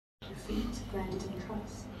grounded in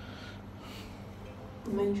trust.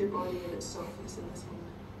 Remind your body of its softness in this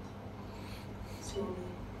moment. Slowly,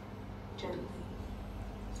 gently,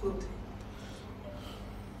 floating.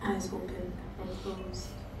 Eyes open or closed.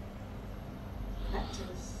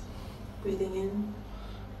 Practice. Breathing in,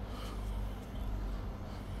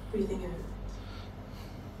 breathing out.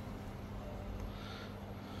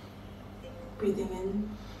 Breathing in,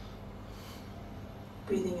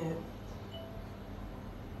 breathing out.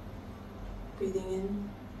 Breathing in,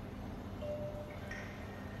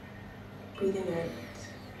 breathing out.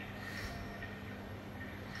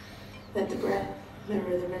 Let the breath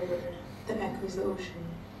mirror the river that echoes the ocean,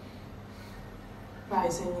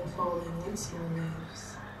 rising and falling like small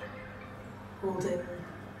waves, holding,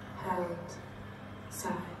 held,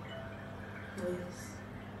 sigh, release.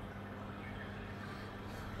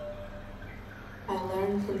 I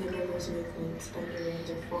learn from the river's movements by mirroring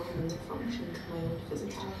their form and their function to my own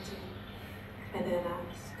physicality. I then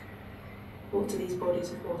ask, what do these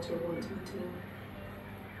bodies of water want me to know?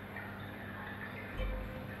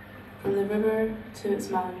 From the river to its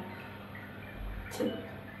mouth, tip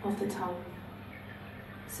of the tongue,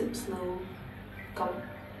 sip slow, gulp.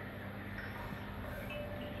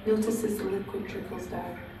 Notice as the liquid trickles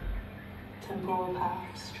down, temporal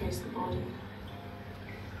paths trace the body.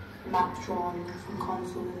 A map drawn from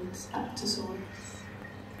confluence back to source.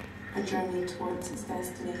 A journey towards its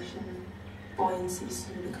destination, buoyancy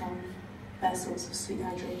soon become vessels of sweet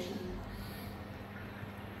hydration.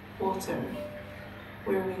 Water,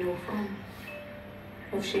 where we know from,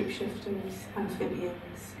 of shapeshifters,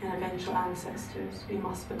 amphibians, and eventual ancestors we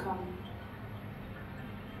must become.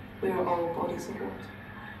 We are all bodies of water.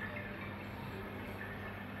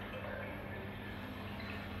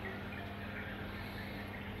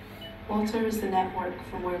 Water is the network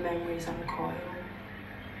from where memories uncoil,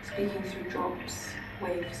 speaking through drops,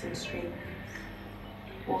 waves and streams.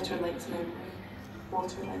 Water likes memory,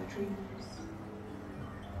 water like dreams.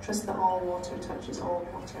 Trust that all water touches all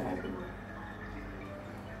water everywhere.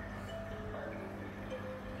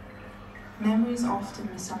 Memory is often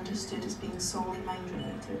misunderstood as being solely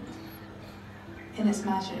mind-related. In its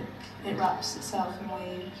magic, it wraps itself in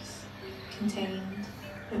waves. Contained,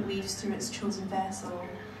 it weaves through its chosen vessel,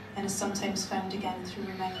 and is sometimes found again through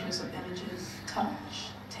reminders of images, touch,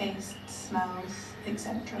 taste, smells,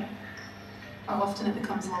 etc. Or often it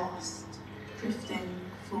becomes lost, drifting,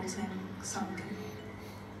 floating, sunken.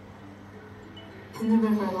 In the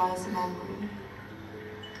river lies a memory.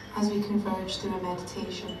 As we converge through a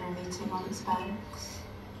meditation or meeting on its banks,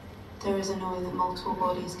 there is a knowing that multiple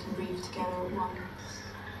bodies can breathe together at once,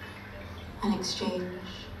 an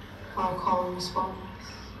exchange, or a call and response.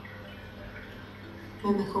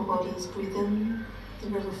 Mimical bodies breathe in, the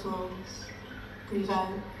river flows. Breathe out,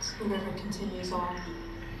 the river continues on.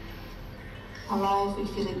 Alive, we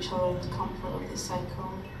feel each other in the comfort of this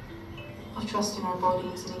cycle, of trusting our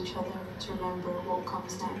bodies and each other to remember what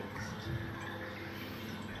comes next.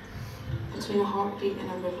 Between a heartbeat and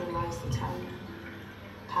a river lies the time,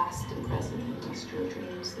 past and present industrial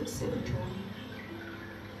dreams that sit and drown.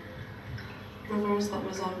 Rivers that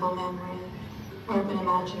resemble memory, urban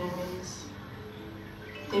imaginaries.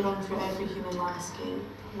 They run through every human landscape,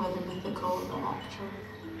 whether mythical or actual.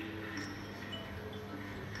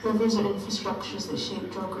 Rivers are infrastructures that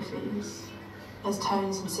shape geographies, as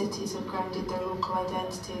towns and cities have grounded their local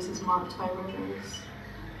identities as marked by rivers,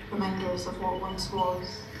 reminders of what once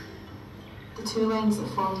was. The two lines that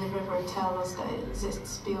form the river tell us that it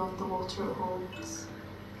exists beyond the water it holds,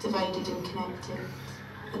 divided and connected,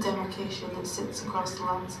 a demarcation that sits across the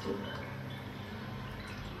landscape.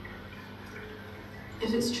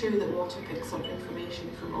 If it's true that water picks up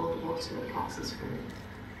information from all the water it passes through,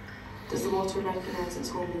 does the water recognise its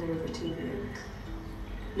home in the river Teviot?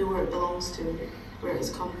 Know where it belongs to, where it has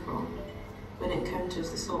come from, when it encounters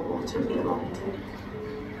the salt water of the Atlantic?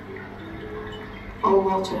 All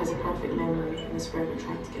water has a perfect memory and is forever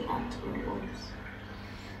trying to get back to where it was.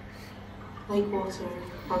 Like water,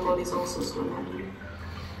 our bodies also store memory,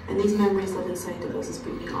 and these memories live inside of us as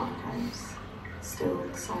breathing archives,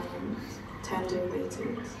 still, silent, tender,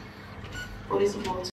 weighted. Bodies of water